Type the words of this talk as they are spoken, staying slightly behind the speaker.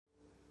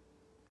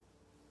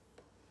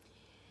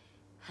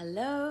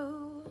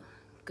Hello,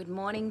 good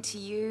morning to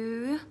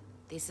you.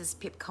 This is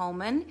Pip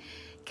Coleman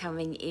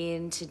coming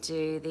in to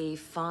do the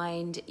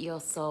Find Your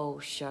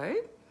Soul show.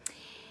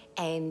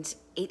 And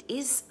it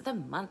is the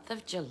month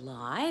of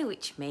July,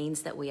 which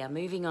means that we are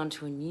moving on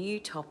to a new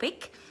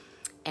topic.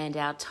 And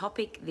our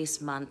topic this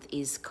month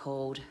is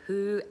called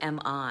Who Am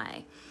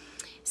I?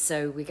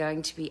 So we're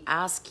going to be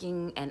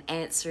asking and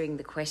answering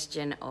the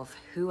question of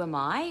who am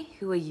I?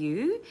 Who are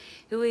you?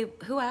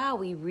 Who are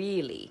we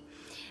really?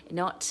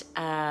 Not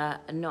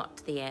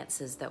the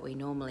answers that we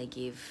normally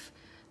give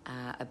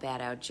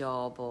about our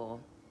job or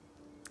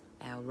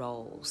our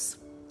roles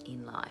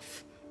in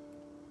life.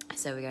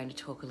 So we're going to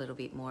talk a little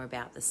bit more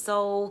about the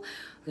soul.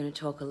 We're going to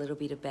talk a little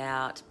bit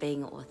about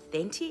being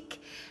authentic,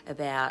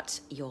 about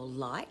your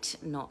light,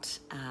 not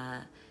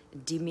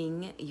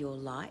dimming your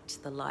light,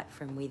 the light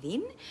from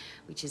within,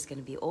 which is going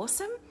to be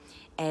awesome.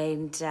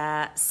 And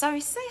so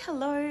say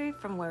hello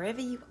from wherever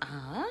you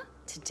are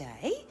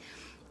today.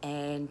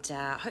 And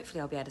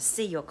hopefully I'll be able to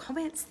see your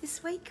comments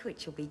this week,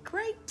 which will be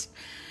great.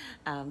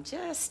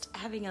 Just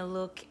having a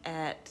look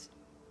at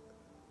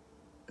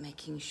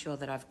making sure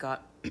that I've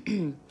got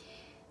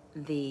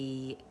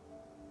the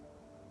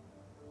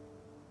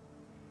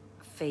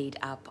feed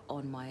up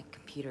on my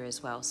computer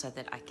as well so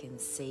that I can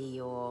see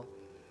your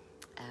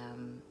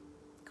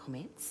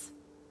comments.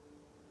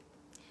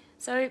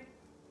 So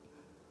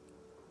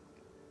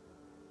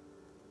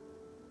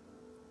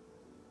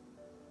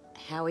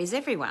how is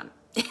everyone?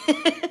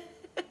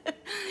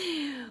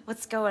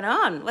 What's going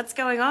on? What's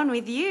going on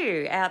with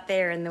you out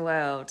there in the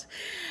world?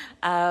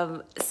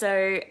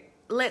 So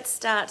let's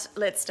start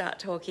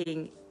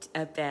talking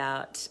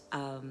about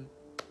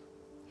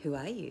who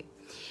are you?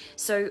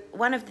 So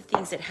one of the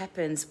things that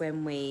happens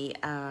when we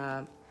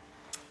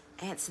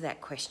answer that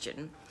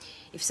question,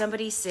 if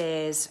somebody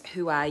says,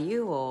 who are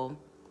you? Or,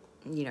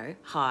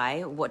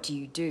 hi, what do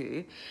you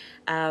do?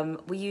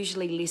 We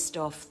usually list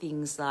off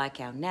things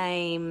like our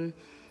name,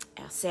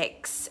 our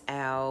sex,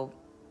 our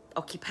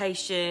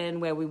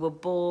occupation, where we were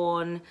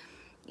born,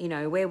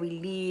 where we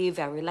live,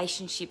 our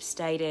relationship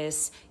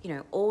status,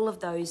 all of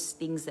those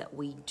things that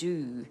we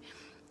do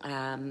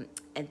and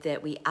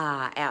that we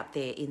are out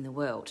there in the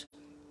world.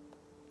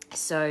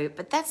 So,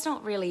 but that's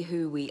not really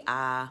who we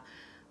are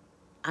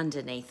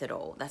underneath it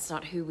all. That's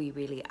not who we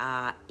really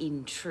are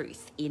in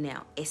truth, in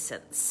our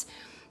essence.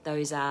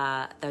 Those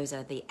are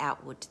the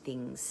outward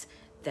things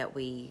that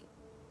we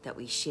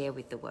share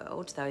with the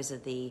world. Those are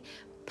the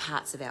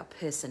parts of our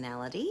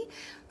personality.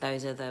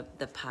 Those are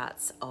the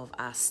parts of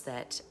us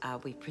that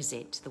we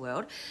present to the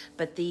world.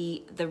 But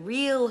the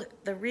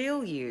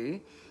real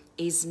you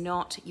is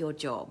not your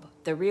job.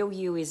 The real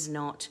you is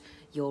not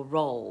your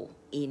role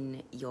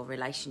in your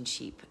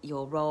relationship,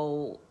 your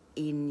role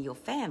in your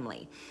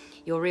family.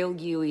 Your real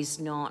you is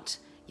not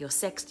your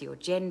sex, your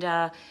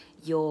gender.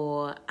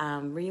 Your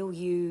real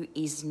you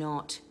is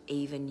not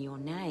even your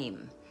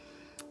name.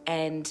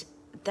 And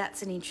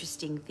that's an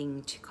interesting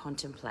thing to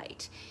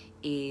contemplate,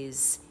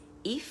 is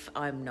if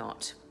I'm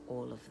not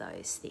all of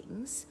those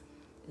things,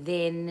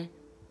 then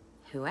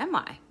who am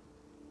I?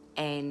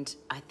 And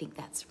I think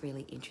that's a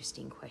really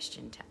interesting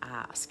question to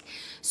ask.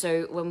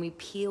 So when we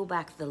peel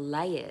back the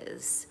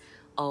layers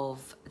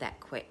of that,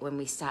 when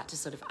we start to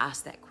sort of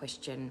ask that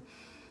question,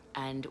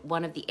 and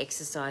one of the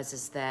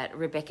exercises that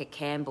Rebecca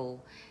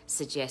Campbell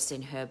suggests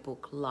in her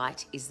book,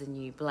 Light is the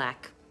New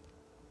Black,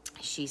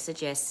 she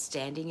suggests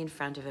standing in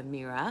front of a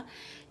mirror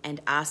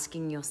and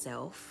asking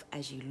yourself,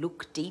 as you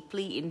look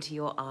deeply into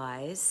your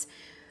eyes,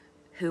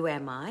 who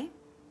am I?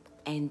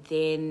 And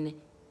then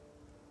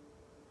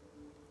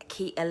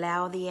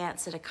allow the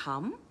answer to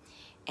come,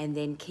 and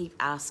then keep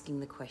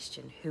asking the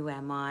question, who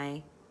am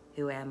I?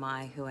 Who am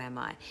I? Who am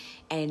I?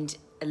 And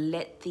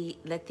let the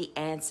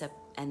answer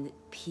and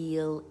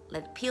peel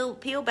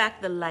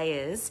back the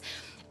layers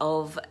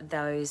of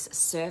those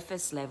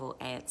surface level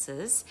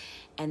answers,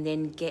 and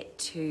then get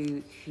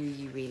to who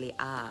you really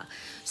are.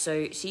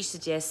 So she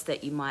suggests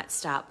that you might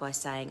start by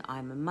saying,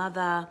 I'm a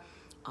mother,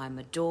 I'm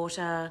a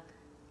daughter,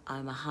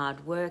 I'm a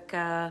hard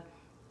worker,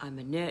 I'm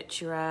a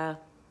nurturer,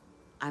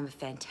 I'm a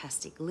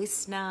fantastic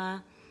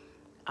listener,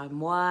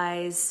 I'm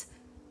wise,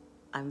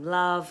 I'm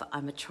love,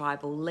 I'm a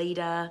tribal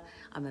leader,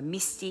 I'm a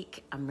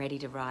mystic, I'm ready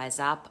to rise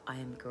up, I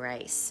am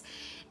grace.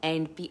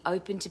 And be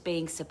open to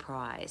being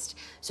surprised.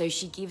 So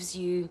she gives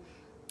you,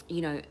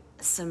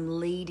 some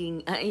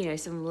leading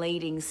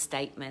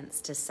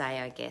statements to say,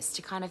 I guess,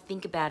 to kind of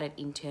think about it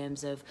in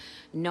terms of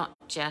not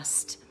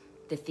just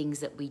the things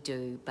that we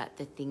do, but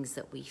the things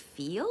that we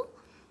feel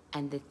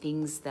and the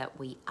things that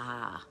we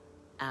are.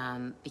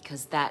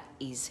 Because that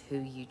is who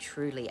you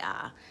truly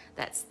are.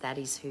 That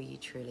is who you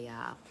truly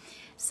are.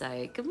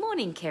 So good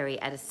morning, Kerry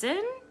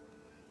Addison.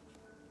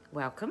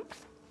 Welcome.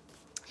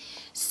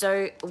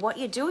 So what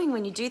you're doing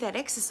when you do that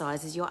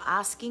exercise is you're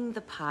asking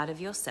the part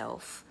of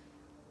yourself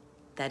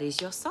that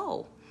is your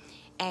soul.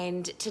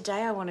 And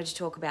today I wanted to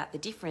talk about the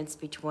difference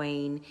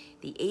between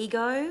the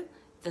ego,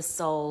 the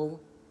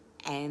soul,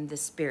 and the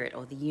spirit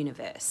or the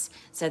universe,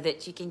 so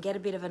that you can get a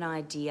bit of an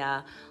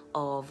idea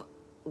of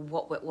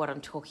what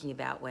I'm talking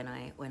about when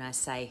I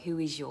say who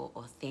is your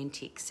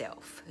authentic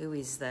self, who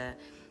is the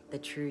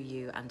true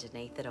you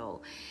underneath it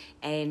all.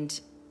 And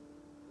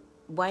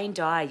Wayne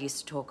Dyer used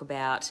to talk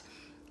about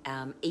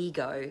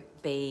ego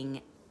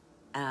being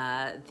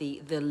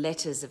the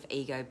letters of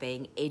ego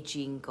being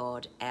edging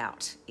God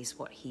out, is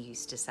what he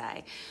used to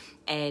say.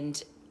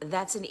 And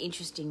that's an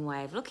interesting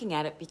way of looking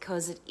at it,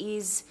 because it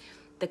is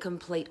the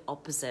complete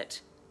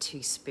opposite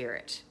to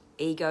spirit.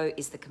 Ego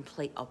is the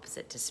complete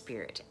opposite to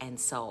spirit and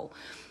soul.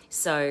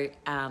 So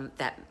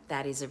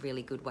that is a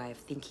really good way of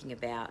thinking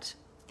about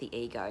the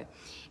ego.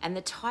 And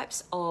the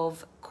types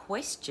of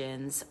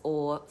questions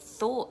or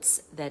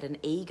thoughts that an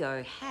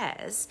ego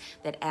has,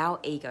 that our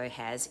ego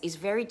has, is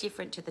very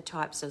different to the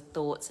types of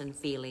thoughts and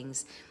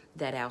feelings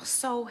that our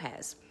soul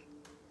has.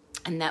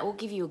 And that will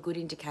give you a good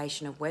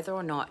indication of whether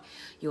or not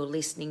you're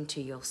listening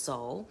to your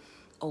soul,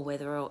 or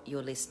whether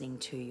you're listening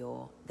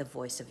to the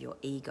voice of your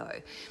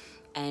ego.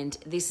 And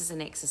this is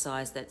an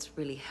exercise that's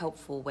really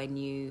helpful when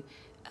you,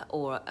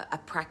 or a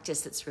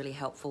practice that's really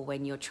helpful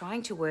when you're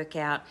trying to work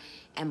out,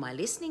 am I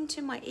listening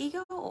to my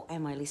ego, or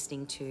am I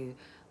listening to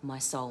my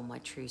soul, my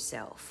true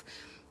self?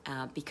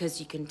 Because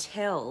you can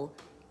tell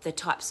the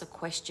types of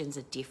questions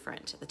are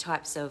different. The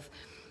types of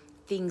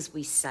things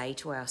we say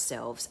to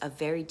ourselves are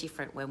very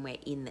different when we're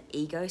in the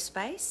ego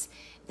space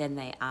than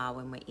they are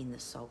when we're in the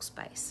soul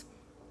space.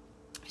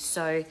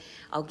 So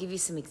I'll give you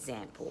some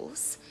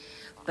examples,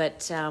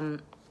 but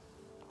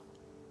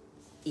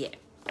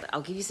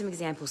I'll give you some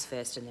examples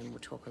first, and then we'll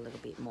talk a little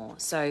bit more.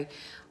 So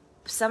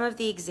some of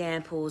the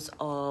examples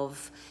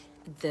of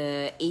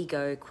the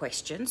ego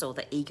questions or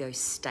the ego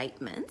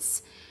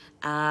statements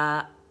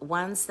are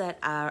ones that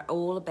are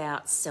all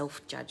about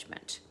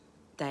self-judgment.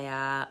 They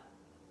are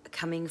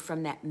coming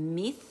from that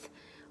myth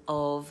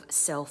of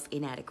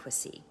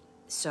self-inadequacy.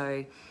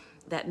 So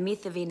that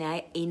myth of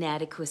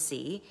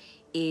inadequacy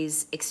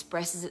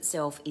expresses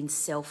itself in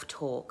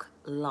self-talk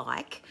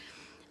like,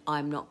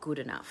 I'm not good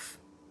enough,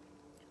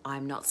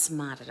 I'm not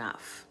smart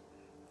enough,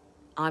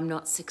 I'm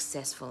not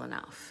successful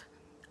enough,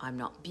 I'm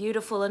not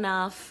beautiful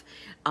enough,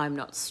 I'm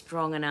not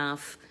strong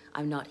enough,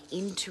 I'm not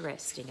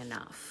interesting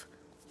enough,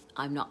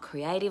 I'm not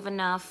creative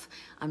enough,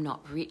 I'm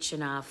not rich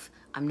enough,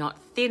 I'm not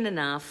thin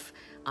enough,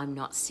 I'm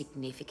not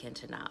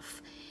significant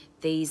enough.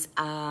 These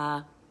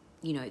are,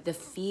 the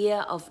fear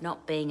of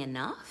not being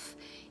enough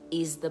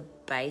is the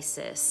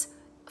basis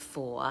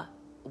for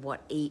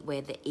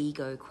where the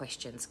ego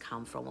questions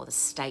come from, or the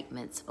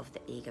statements of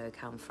the ego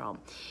come from.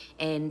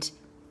 And,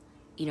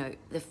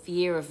 the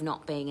fear of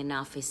not being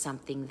enough is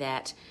something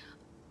that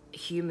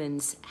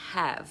humans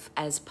have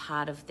as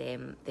part of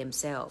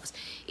themselves.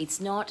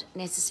 It's not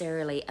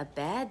necessarily a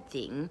bad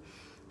thing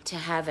to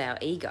have our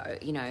ego.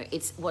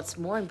 It's what's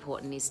more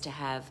important is to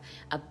have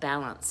a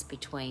balance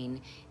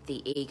between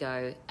the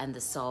ego and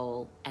the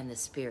soul and the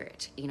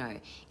spirit.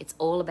 It's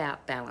all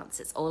about balance.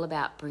 It's all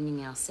about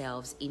bringing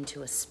ourselves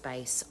into a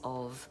space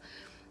of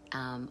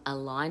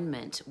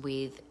alignment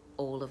with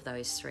all of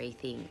those three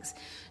things.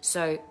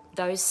 So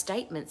those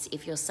statements,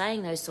 if you're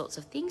saying those sorts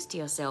of things to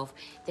yourself,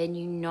 then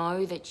you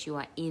know that you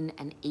are in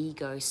an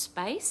ego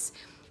space,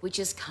 which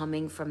is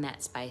coming from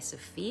that space of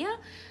fear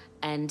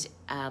and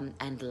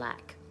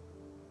lack.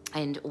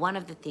 And one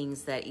of the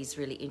things that is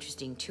really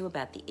interesting too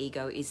about the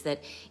ego is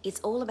that it's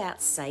all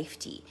about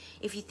safety.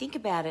 If you think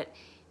about it,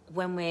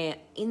 when we're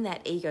in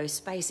that ego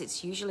space,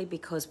 it's usually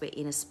because we're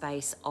in a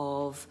space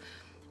of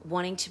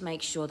wanting to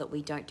make sure that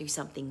we don't do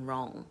something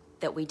wrong,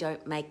 that we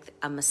don't make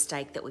a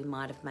mistake that we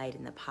might have made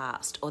in the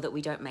past, or that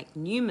we don't make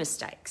new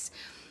mistakes.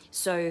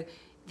 So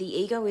the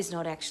ego is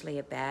not actually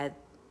a bad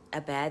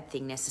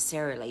thing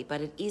necessarily,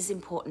 but it is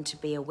important to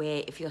be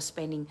aware if you're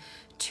spending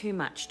too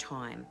much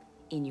time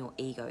in your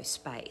ego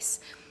space.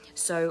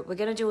 So we're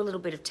going to do a little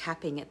bit of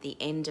tapping at the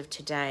end of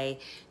today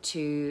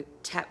to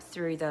tap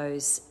through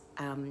those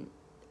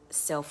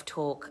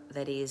self-talk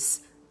that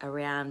is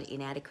around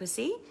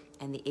inadequacy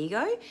and the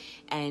ego,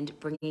 and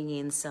bringing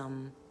in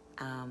some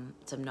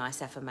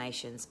nice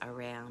affirmations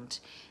around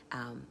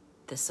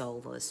the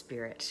soul or the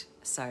spirit.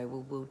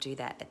 So we'll do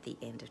that at the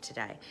end of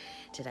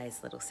today's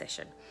little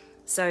session.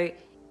 So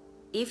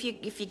if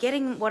you're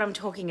getting what I'm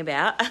talking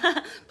about,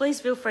 please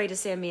feel free to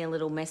send me a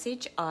little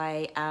message.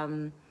 I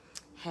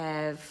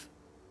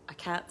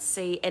can't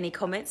see any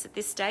comments at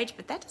this stage,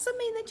 but that doesn't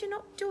mean that you're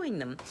not doing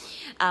them.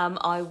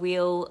 I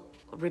will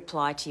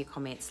reply to your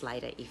comments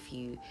later if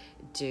you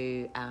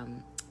do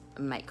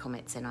make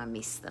comments and I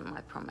miss them.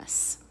 I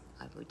promise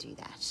I will do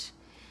that.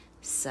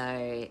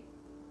 So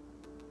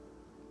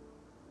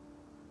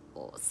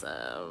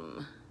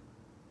awesome.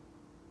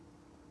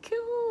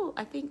 Cool.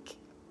 I think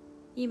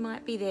you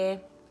might be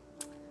there.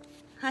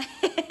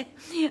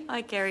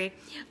 Hi, Kerry.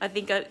 I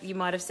think you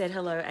might have said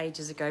hello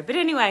ages ago. But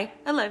anyway,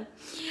 hello.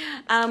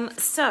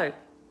 So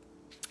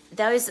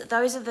those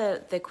are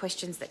the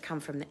questions that come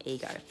from the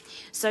ego.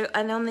 So,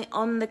 and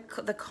on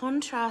the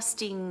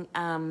contrasting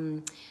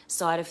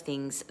side of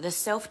things, the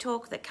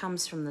self-talk that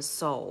comes from the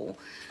soul,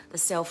 the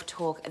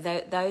self-talk,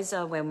 those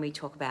are when we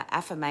talk about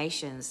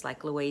affirmations,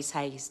 like Louise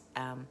Hay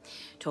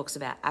talks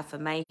about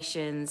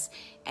affirmations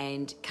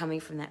and coming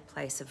from that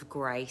place of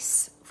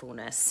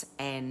gracefulness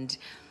and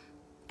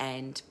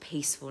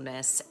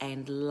peacefulness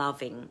and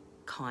loving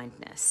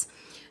kindness.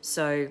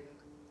 So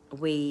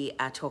we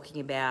are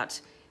talking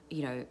about,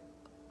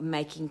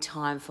 making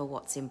time for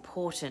what's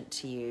important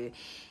to you,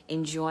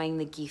 enjoying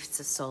the gifts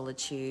of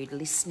solitude,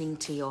 listening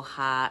to your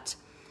heart,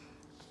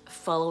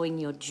 following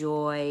your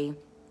joy,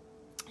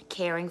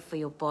 caring for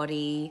your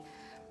body,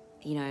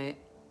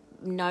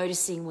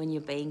 noticing when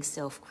you're being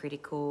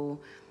self-critical,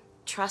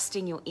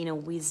 trusting your inner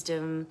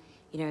wisdom,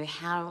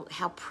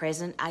 how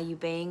present are you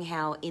being,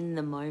 how in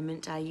the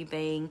moment are you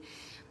being,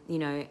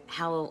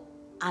 how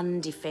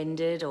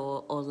undefended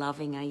or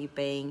loving are you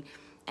being,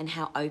 and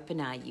how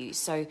open are you.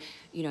 So,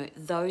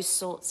 those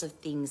sorts of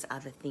things are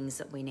the things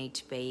that we need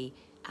to be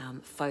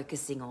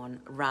focusing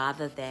on,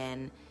 rather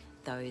than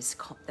those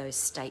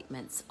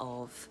statements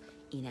of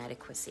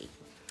inadequacy.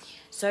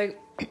 So,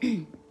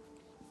 as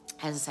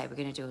I say, we're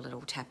going to do a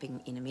little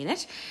tapping in a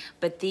minute,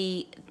 but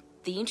the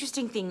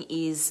interesting thing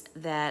is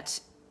that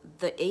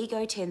the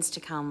ego tends to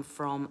come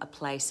from a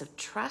place of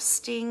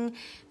trusting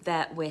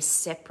that we're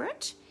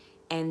separate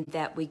and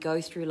that we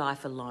go through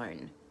life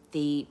alone.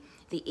 The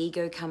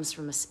ego comes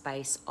from a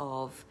space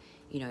of,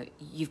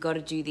 you've got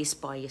to do this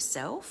by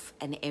yourself,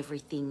 and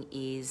everything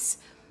is,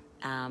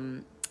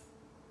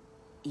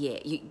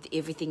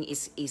 everything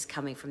is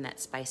coming from that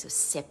space of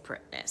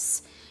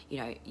separateness.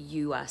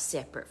 You are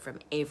separate from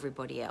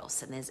everybody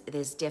else, and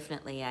there's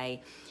definitely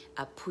a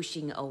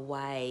pushing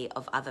away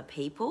of other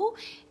people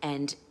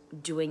and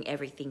doing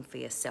everything for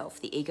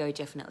yourself. The ego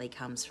definitely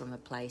comes from a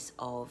place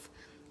of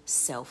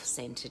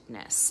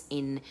self-centeredness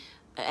and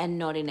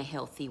not in a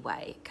healthy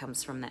way. It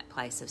comes from that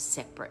place of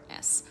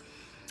separateness.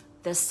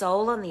 The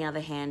soul, on the other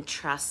hand,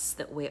 trusts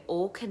that we're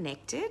all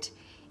connected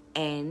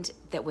and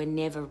that we're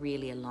never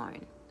really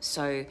alone.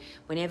 So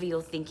whenever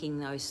you're thinking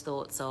those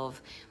thoughts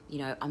of,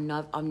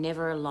 I'm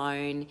never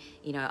alone,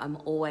 I'm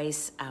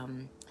always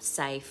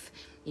safe,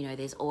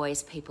 there's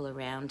always people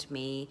around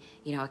me,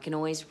 I can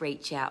always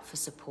reach out for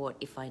support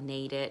if I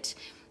need it,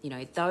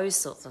 those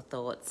sorts of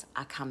thoughts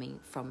are coming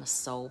from a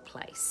soul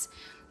place.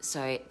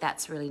 So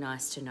that's really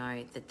nice to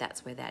know that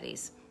that's where that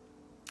is.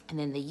 And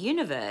then the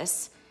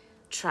universe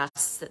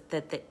trusts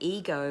that the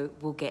ego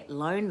will get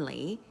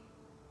lonely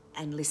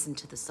and listen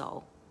to the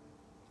soul.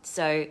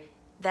 So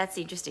that's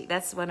interesting.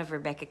 That's one of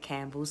Rebecca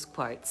Campbell's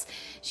quotes.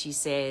 She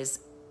says,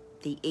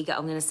 the ego,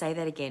 I'm going to say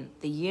that again,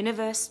 the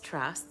universe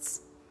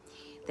trusts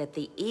that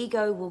the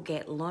ego will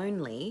get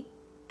lonely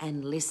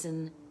and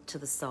listen to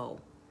the soul.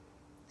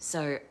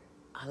 So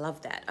I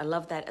love that. I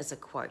love that as a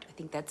quote. I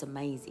think that's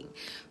amazing,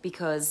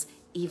 because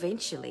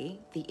eventually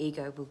the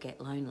ego will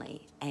get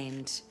lonely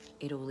and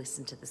it'll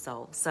listen to the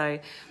soul. So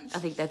I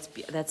think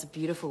that's a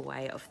beautiful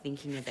way of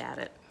thinking about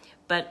it.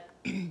 But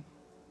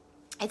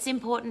it's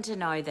important to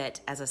know that,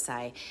 as I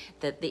say,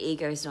 that the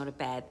ego is not a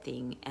bad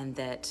thing, and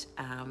that,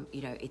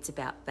 it's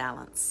about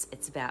balance.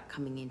 It's about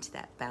coming into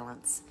that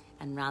balance,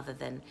 and rather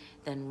than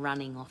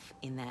running off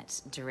in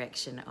that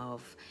direction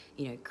of,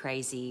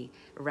 crazy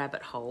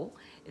rabbit hole,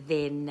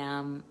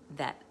 then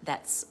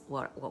that's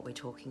what we're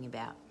talking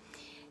about.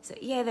 So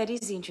yeah, that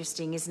is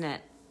interesting, isn't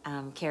it,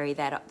 Kerry?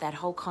 That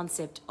whole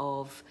concept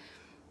of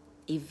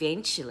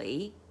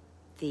eventually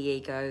the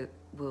ego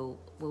will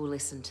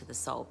listen to the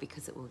soul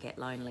because it will get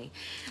lonely.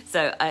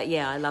 So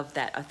I love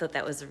that. I thought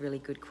that was a really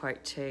good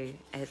quote too.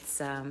 It's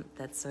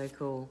that's so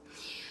cool.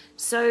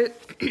 So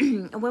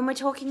when we're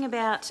talking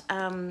about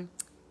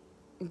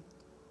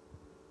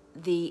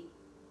the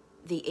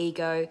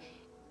ego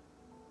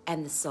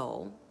and the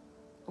soul,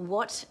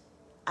 what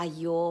are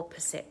your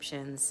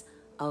perceptions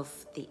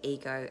of the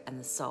ego and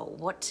the soul?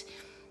 What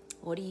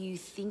do you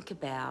think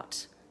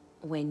about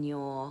when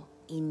you're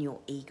in your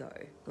ego?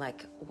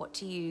 Like, what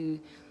do you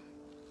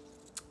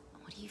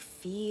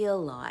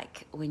feel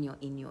like when you're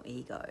in your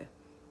ego?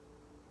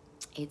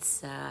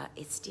 It's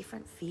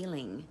different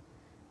feeling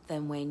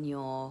than when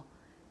you're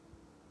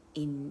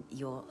in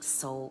your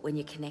soul, when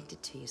you're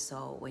connected to your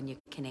soul, when you're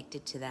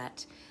connected to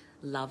that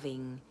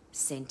loving,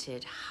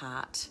 centered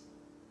heart,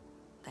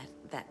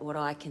 that what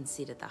I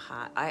consider the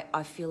heart.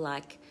 I feel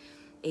like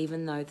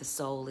even though the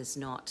soul is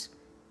not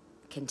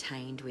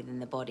contained within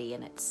the body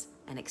and it's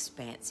an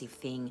expansive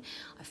thing,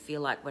 I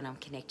feel like when I'm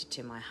connected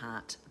to my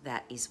heart,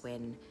 that is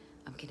when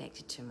I'm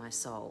connected to my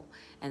soul.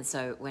 And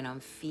so when I'm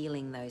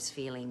feeling those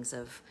feelings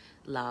of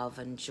love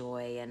and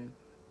joy and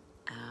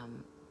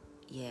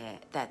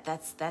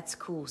that's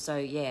cool. So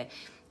yeah,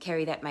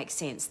 Kerry, that makes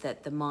sense,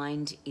 that the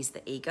mind is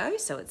the ego.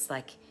 So it's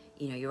like,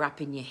 you're up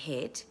in your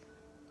head,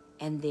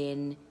 and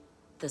then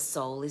the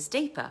soul is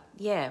deeper.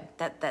 Yeah,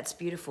 that's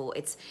beautiful.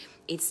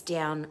 It's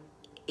down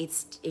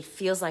it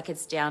feels like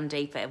it's down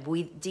deeper,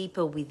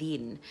 deeper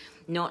within,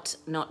 not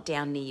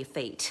down near your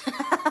feet.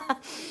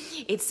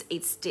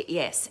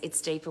 Yes,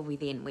 it's deeper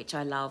within, which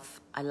I love.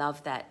 I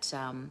love that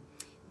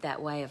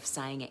that way of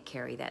saying it,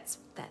 Kerry. That's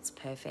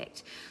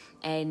perfect,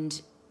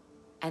 and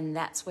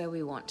that's where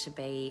we want to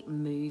be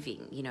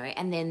moving, you know.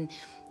 And then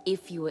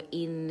if you were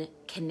in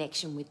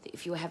connection with,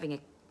 if you were having a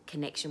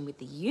connection with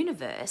the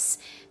universe,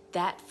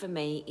 that for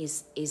me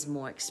is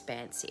more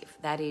expansive.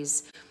 That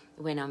is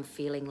when I'm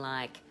feeling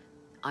like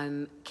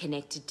I'm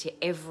connected to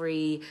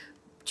every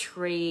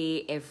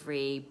tree,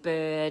 every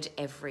bird,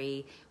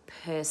 every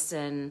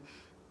person,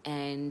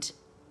 and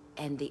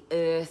the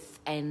earth,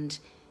 and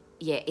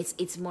yeah,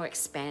 it's more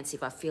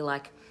expansive. I feel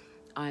like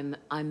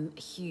I'm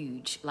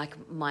huge.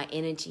 Like my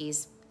energy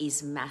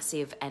is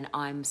massive, and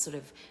I'm sort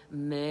of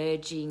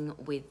merging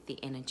with the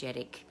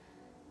energetic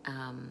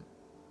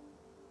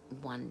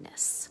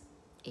oneness,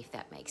 if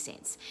that makes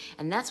sense.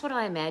 And that's what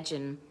I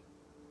imagine.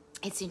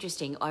 It's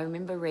interesting. I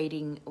remember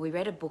we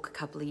read a book a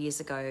couple of years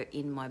ago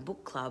in my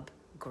book club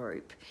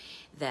group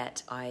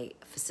that I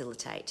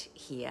facilitate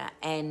here,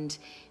 and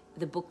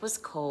the book was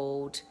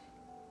called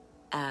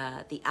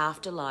The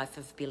Afterlife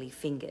of Billy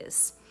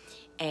Fingers,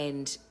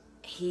 and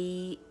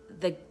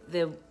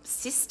the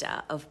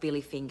sister of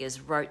Billy Fingers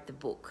wrote the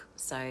book.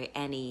 So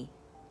Annie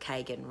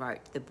Kagan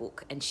wrote the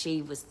book, and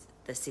she was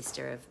the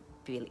sister of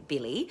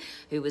Billy,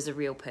 who was a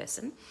real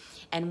person.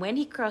 And when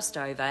he crossed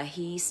over,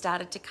 he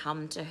started to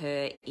come to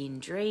her in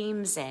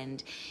dreams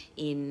and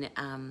in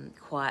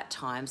quiet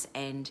times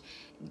and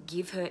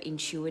give her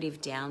intuitive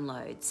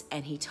downloads.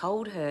 And he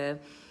told her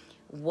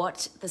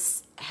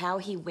how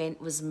he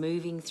was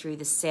moving through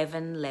the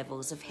 7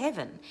 levels of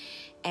heaven,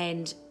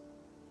 and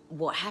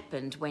what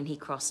happened when he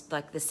crossed,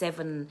 like the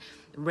 7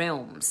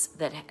 realms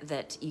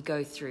that you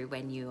go through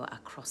when you are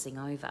crossing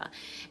over.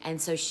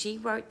 And so she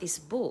wrote this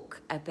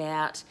book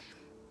about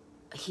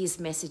his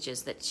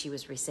messages that she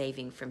was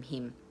receiving from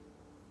him.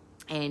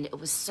 And it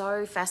was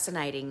so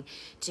fascinating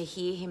to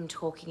hear him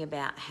talking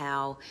about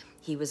how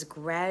he was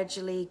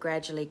gradually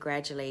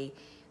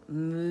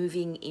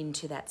moving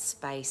into that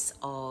space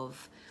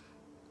of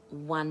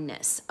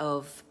oneness,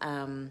 of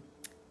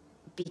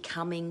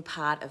becoming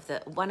part of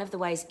one of the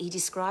ways he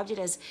described it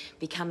as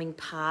becoming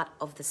part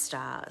of the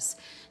stars.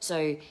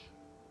 So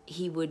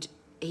he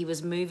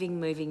was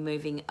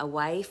moving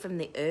away from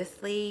the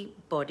earthly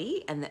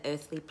body and the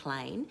earthly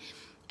plane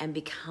and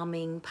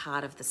becoming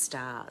part of the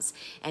stars.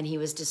 And he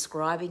was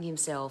describing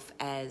himself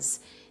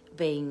as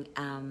being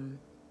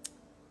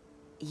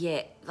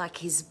like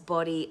his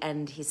body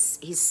and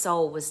his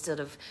soul was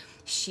sort of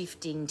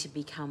shifting to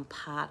become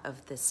part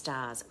of the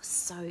stars. It was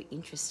so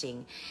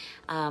interesting.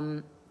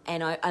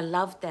 And I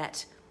loved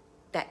that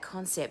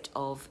concept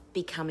of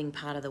becoming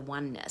part of the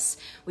oneness,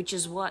 which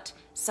is what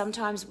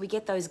sometimes we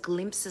get those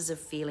glimpses of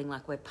feeling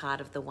like we're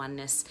part of the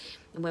oneness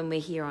when we're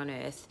here on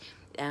earth.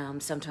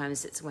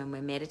 Sometimes it's when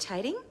we're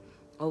meditating,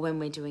 or when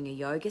we're doing a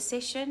yoga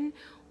session,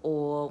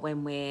 or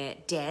when we're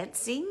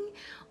dancing,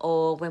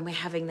 or when we're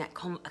having that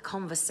a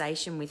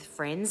conversation with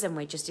friends and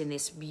we're just in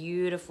this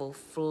beautiful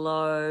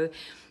flow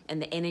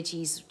and the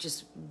energy's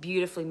just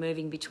beautifully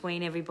moving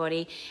between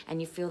everybody, and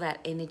you feel that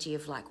energy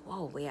of like,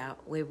 whoa,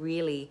 we're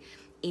really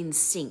in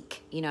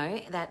sync, you know,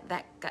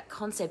 that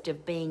concept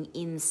of being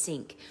in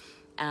sync,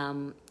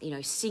 you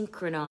know,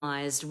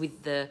 synchronized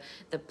with the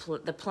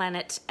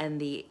planet and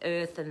the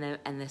earth and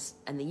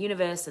the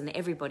universe and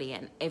everybody,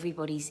 and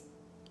everybody's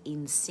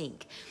in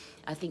sync.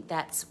 I think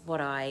that's what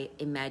I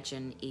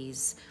imagine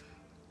is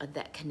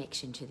that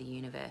connection to the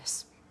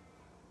universe.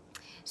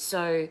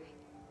 So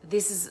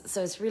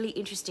it's really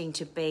interesting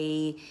to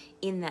be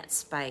in that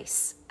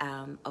space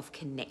of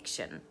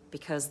connection,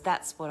 because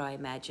that's what I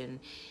imagine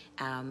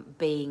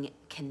being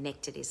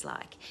connected is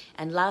like.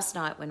 And last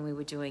night when we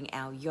were doing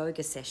our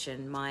yoga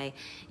session, my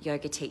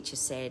yoga teacher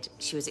said,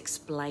 she was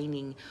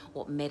explaining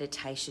what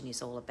meditation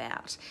is all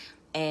about.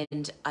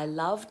 And I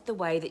loved the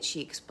way that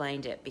she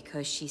explained it,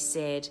 because she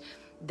said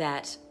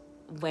that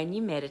when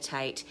you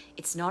meditate,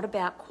 it's not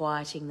about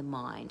quieting the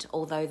mind,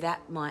 although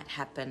that might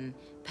happen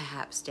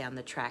perhaps down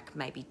the track,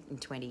 maybe in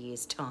 20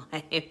 years'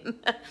 time.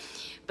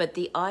 But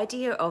the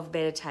idea of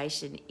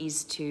meditation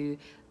is to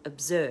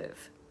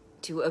observe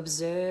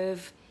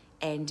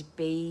and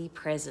be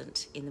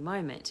present in the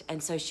moment.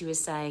 And so she was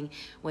saying,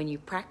 when you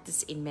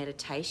practice in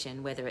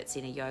meditation, whether it's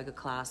in a yoga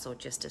class or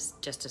just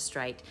a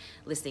straight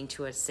listening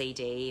to a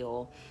CD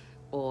or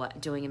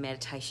doing a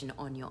meditation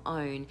on your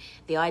own,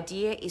 the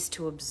idea is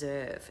to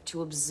observe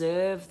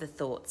the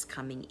thoughts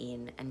coming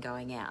in and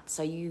going out.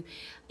 So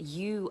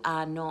you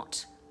are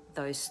not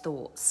those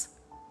thoughts.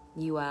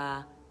 You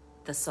are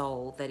the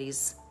soul that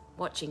is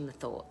watching the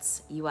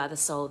thoughts. You are the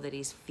soul that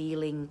is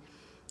feeling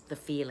the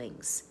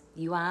feelings.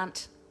 You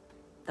aren't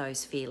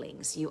those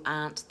feelings. You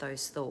aren't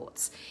those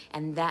thoughts.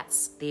 And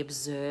that's the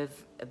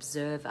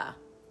observer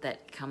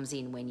that comes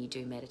in when you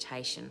do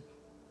meditation.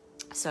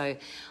 So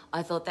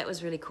I thought that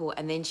was really cool.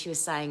 And then she was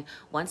saying,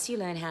 once you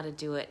learn how to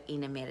do it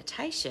in a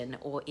meditation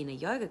or in a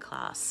yoga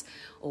class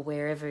or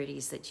wherever it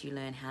is that you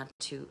learn how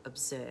to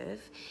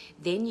observe,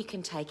 then you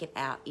can take it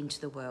out into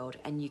the world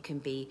and you can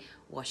be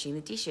washing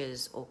the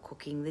dishes or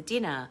cooking the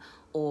dinner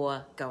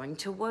or going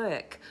to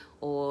work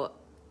or,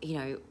 you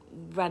know,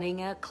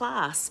 running a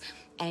class,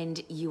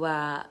 and you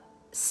are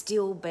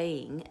still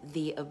being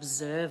the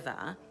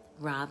observer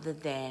rather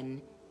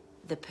than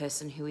the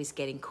person who is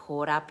getting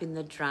caught up in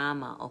the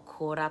drama or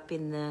caught up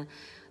in the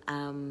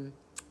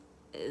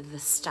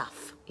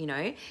stuff, you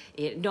know.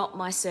 Not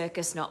my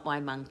circus, not my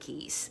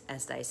monkeys,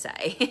 as they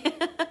say.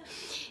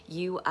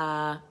 You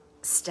are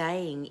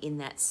staying in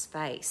that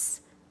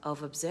space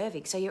of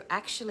observing. So you're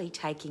actually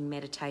taking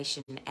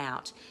meditation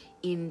out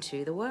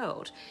into the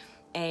world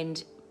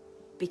and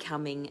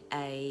becoming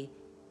a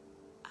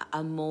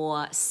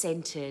more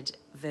centered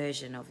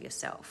version of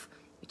yourself,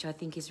 which I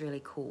think is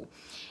really cool.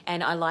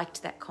 And I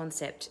liked that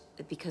concept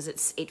because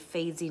it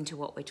feeds into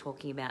what we're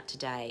talking about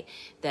today,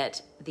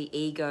 that the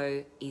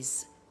ego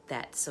is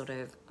that sort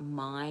of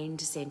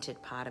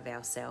mind-centered part of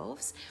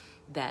ourselves,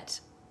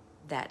 that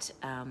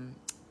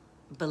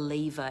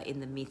believer in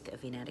the myth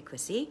of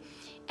inadequacy,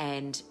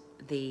 and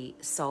the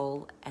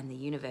soul and the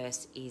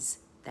universe is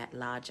that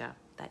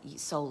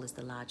soul is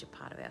the larger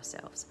part of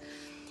ourselves.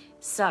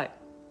 So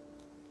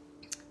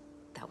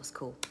that was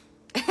cool.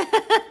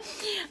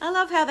 I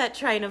love how that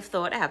train of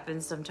thought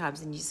happens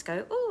sometimes and you just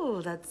go,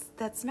 oh,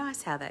 that's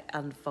nice how that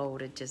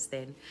unfolded just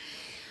then.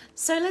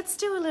 So let's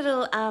do a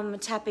little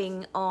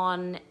tapping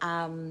on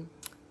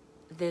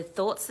the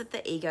thoughts that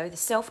the ego, the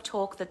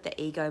self-talk that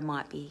the ego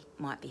might be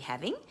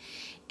having,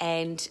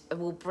 and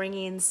we'll bring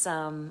in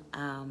some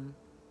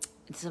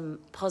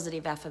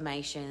positive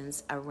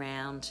affirmations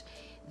around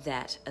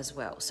that as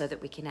well, so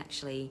that we can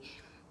actually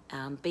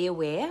be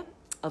aware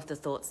of the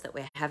thoughts that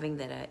we're having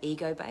that are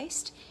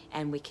ego-based,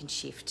 and we can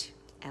shift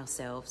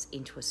ourselves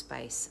into a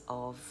space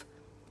of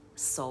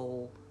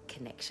soul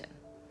connection.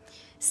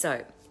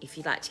 So if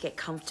you'd like to get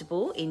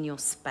comfortable in your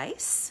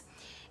space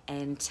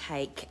and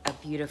take a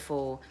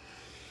beautiful,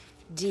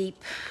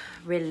 deep,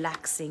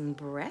 relaxing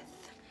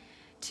breath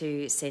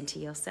to center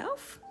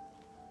yourself.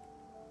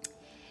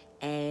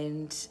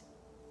 And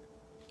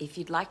if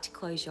you'd like to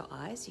close your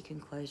eyes, you can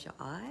close your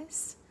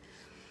eyes.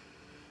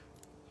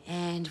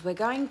 And we're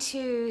going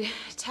to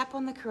tap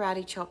on the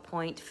karate chop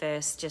point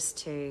first, just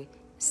to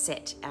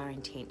set our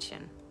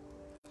intention,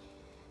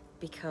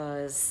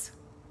 because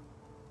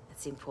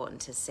it's important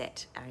to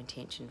set our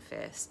intention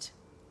first.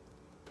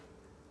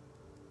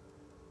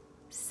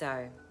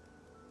 So,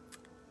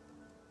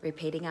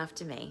 repeating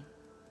after me.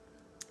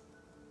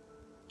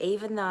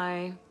 Even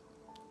though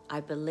I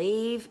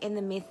believe in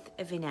the myth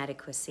of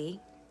inadequacy,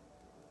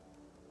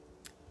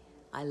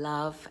 I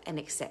love and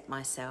accept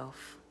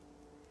myself.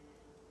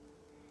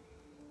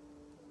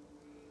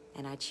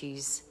 And I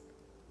choose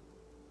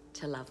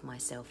to love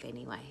myself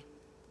anyway.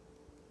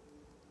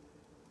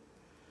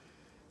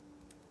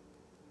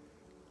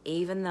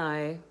 Even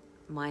though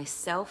my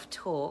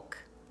self-talk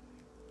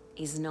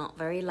is not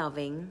very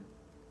loving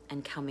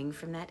and coming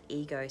from that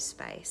ego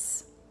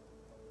space,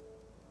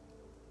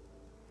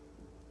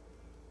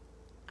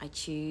 I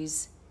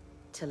choose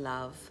to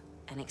love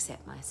and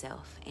accept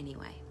myself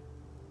anyway.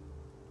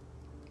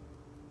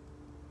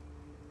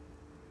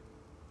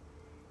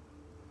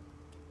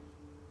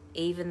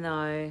 Even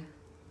though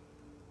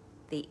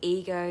the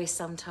ego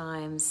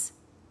sometimes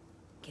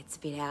gets a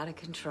bit out of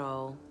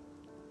control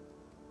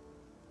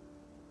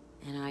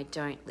and I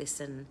don't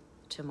listen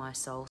to my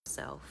soul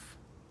self,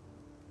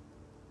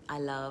 I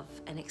love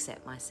and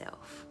accept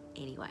myself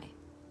anyway.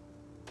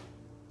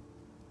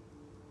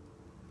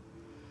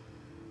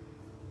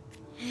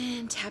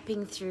 And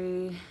tapping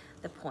through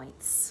the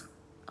points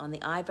on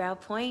the eyebrow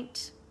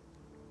point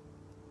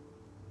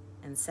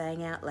and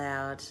saying out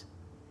loud,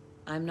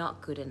 I'm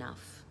not good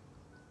enough.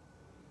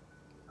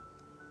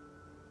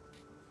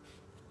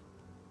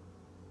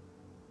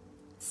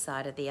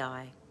 Side of the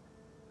eye,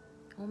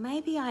 or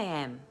maybe I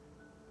am.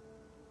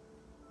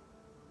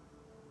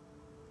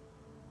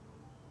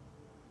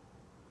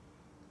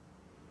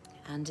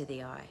 Under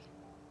the eye,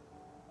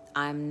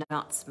 I'm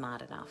not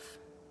smart enough.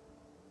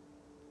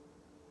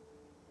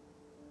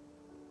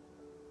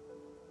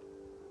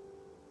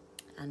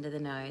 Under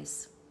the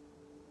nose,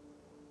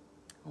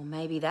 or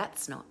maybe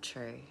that's not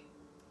true.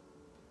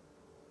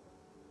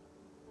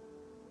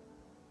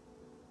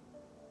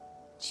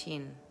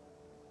 Chin,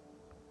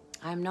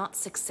 I'm not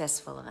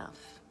successful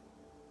enough.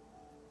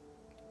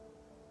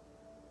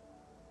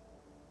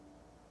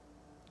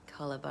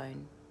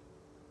 Collarbone,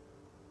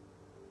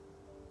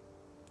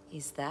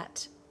 is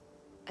that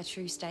a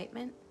true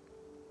statement?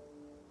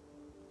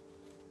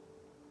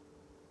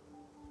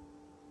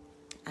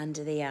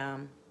 Under the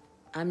arm,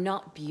 I'm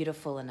not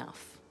beautiful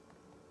enough.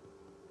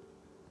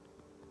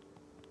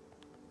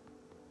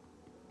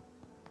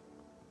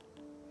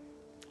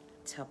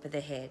 Top of the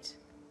head,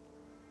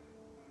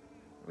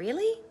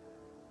 really?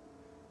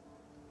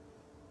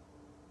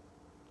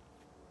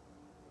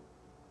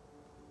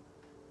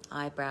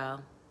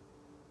 Eyebrow,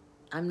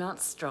 I'm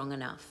not strong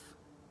enough.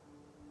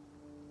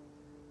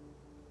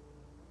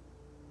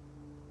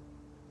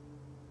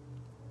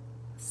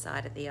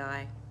 Side of the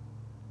eye.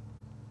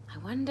 I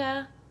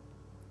wonder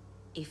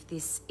if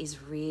this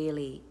is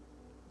really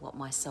what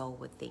my soul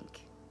would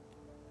think.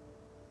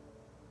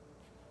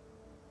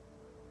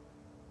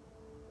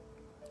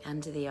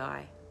 Under the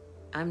eye.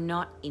 I'm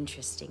not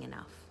interesting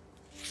enough.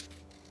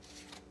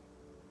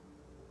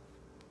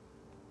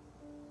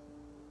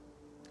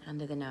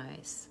 Under the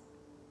nose.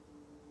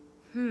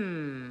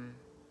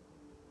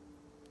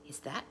 Is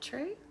that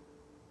true?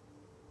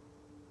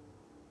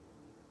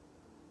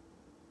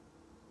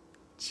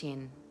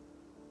 Chin.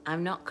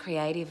 I'm not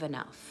creative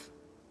enough.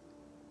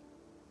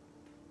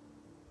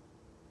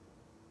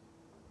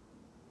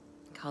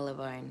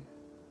 Collarbone.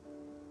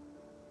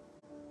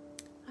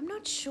 I'm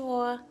not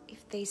sure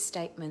if these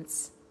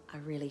statements are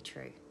really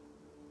true.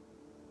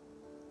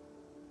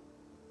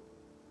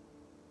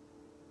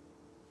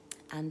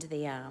 Under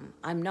the arm.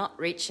 I'm not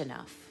rich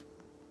enough.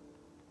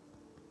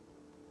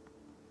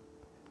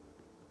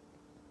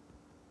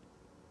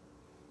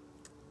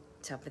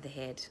 Top of the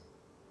head.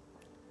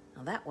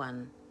 Now that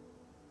one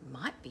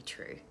might be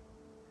true.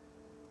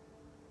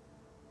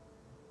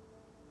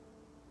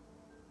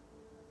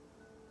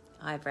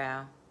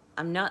 Eyebrow.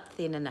 I'm not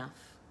thin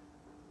enough.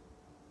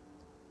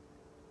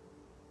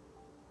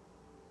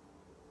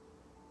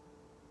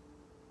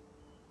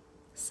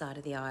 Side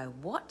of the eye.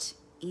 What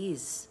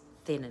is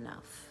thin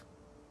enough?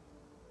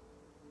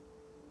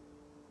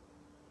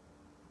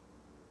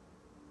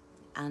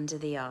 Under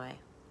the eye.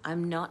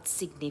 I'm not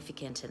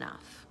significant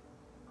enough.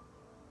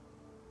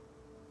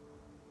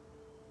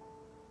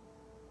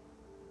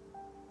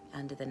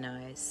 Under the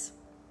nose.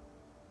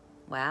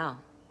 Wow.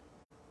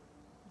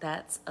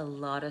 That's a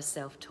lot of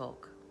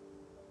self-talk.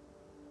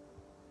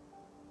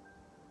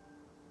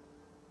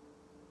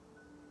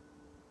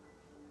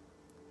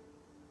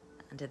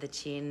 Under the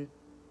chin.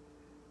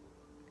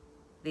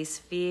 This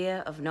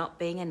fear of not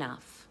being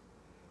enough.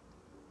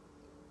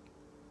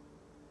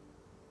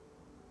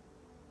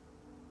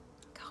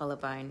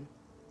 Collarbone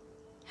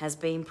has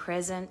been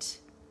present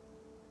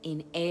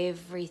in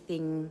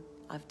everything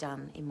I've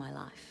done in my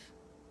life.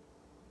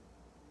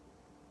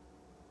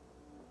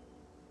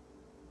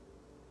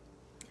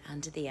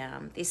 Under the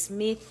arm, this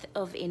myth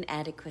of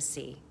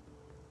inadequacy.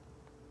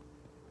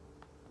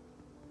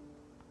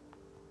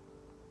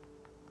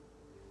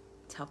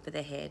 Top of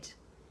the head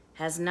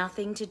has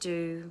nothing to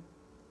do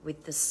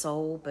with the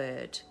soul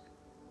bird,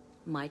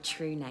 my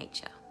true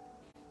nature.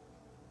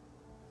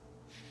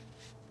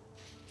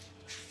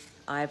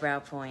 Eyebrow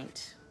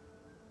point.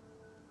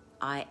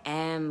 I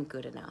am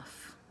good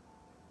enough.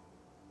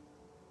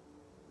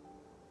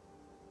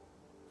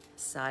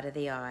 Side of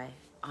the eye.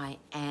 I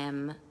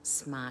am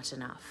smart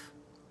enough.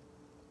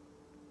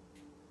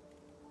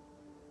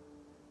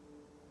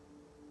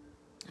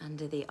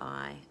 Under the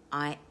eye.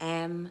 I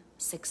am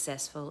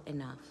successful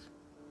enough.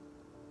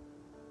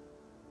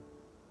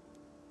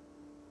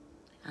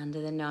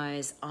 Under the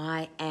nose.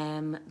 I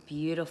am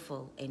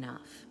beautiful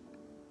enough.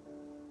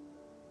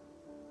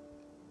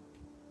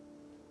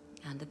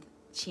 Under the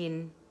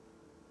chin,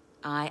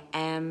 I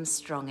am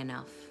strong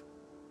enough.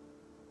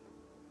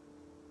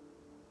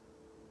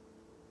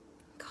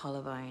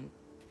 Collarbone,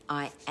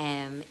 I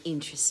am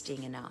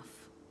interesting enough.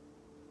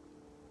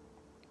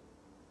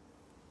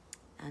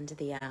 Under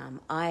the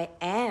arm, I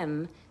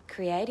am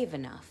creative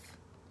enough.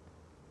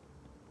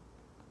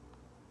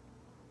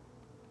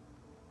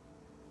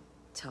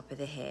 Top of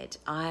the head,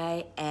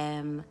 I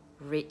am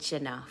rich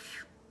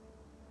enough.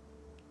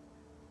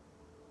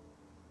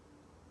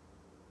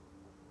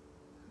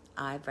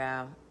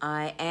 Eyebrow,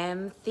 I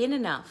am thin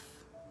enough.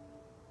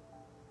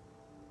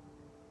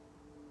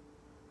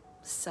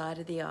 Side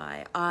of the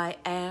eye, I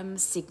am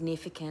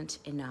significant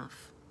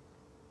enough.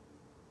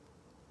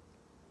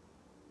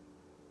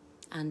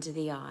 Under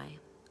the eye,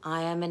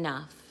 I am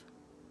enough.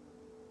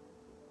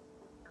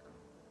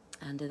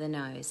 Under the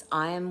nose,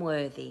 I am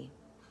worthy.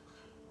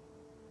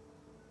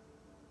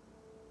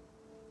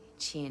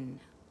 Chin,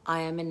 I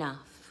am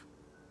enough.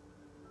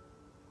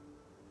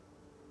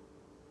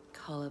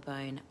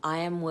 Collarbone, I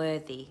am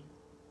worthy.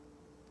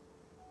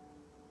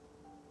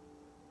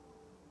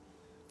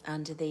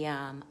 Under the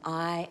arm,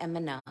 I am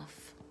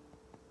enough.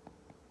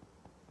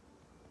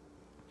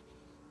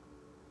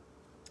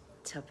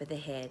 Top of the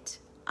head,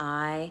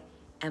 I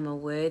am a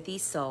worthy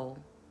soul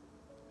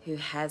who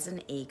has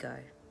an ego.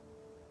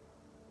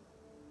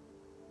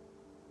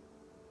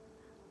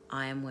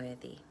 I am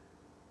worthy.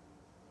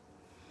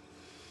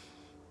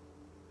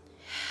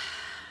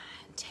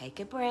 Take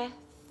a breath.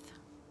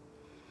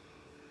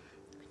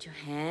 Put your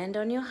hand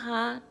on your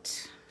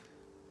heart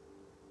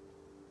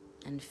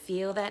and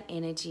feel that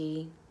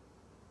energy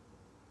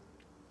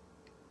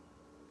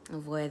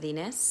of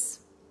worthiness,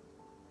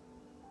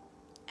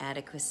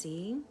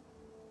 adequacy,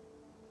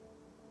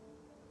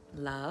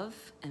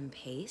 love and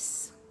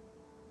peace.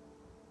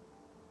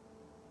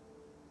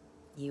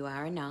 You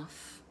are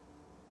enough.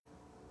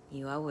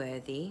 You are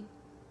worthy.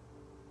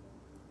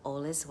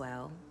 All is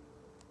well.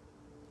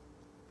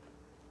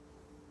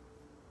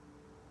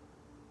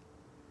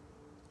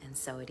 And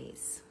so it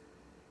is.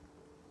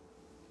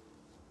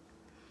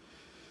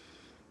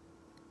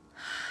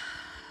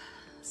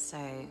 So,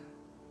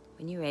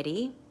 when you're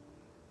ready,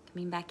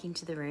 coming back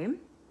into the room.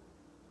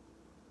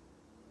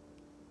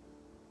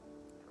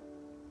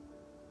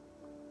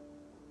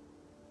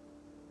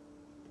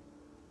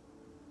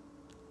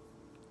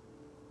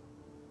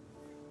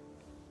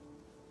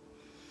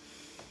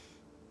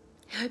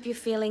 I hope you're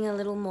feeling a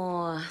little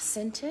more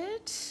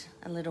centered,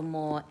 a little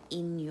more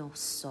in your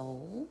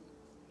soul.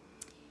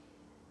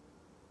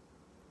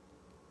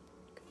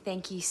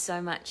 Thank you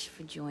so much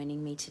for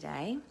joining me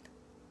today.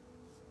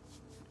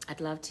 I'd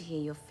love to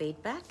hear your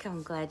feedback.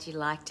 I'm glad you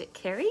liked it,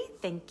 Kerry.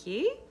 Thank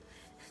you.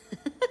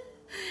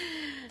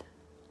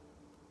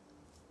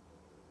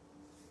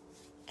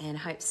 And I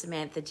hope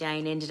Samantha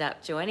Jane ended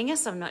up joining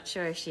us. I'm not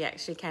sure if she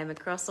actually came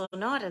across or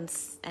not.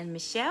 And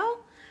Michelle,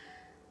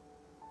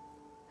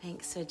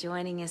 thanks for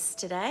joining us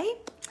today.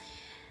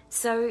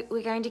 So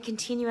we're going to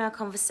continue our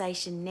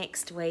conversation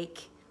next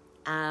week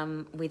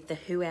with the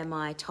Who Am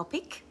I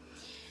topic,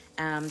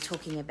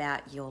 talking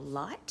about your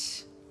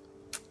light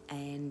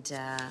and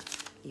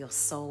your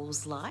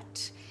soul's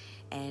light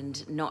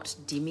and not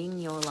dimming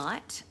your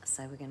light.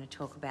 So we're going to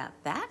talk about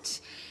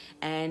that,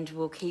 and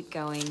we'll keep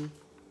going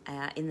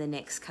in the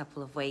next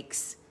couple of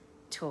weeks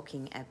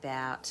talking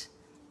about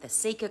the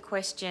seeker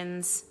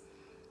questions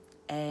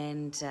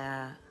and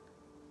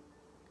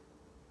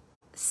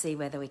see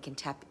whether we can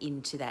tap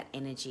into that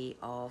energy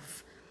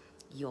of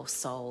your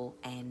soul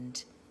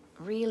and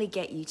really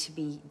get you to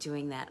be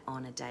doing that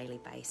on a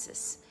daily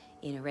basis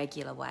in a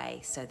regular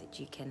way so that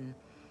you can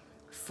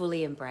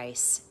fully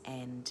embrace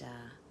and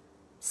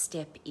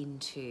step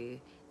into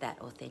that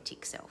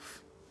authentic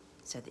self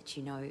so that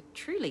you know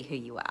truly who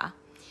you are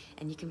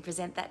and you can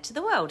present that to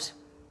the world.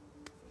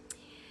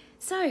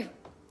 So,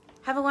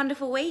 have a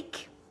wonderful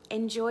week.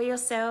 Enjoy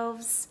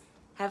yourselves.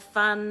 Have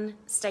fun.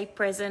 Stay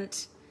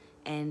present.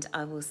 And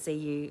I will see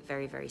you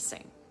very, very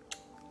soon.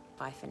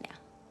 Bye for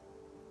now.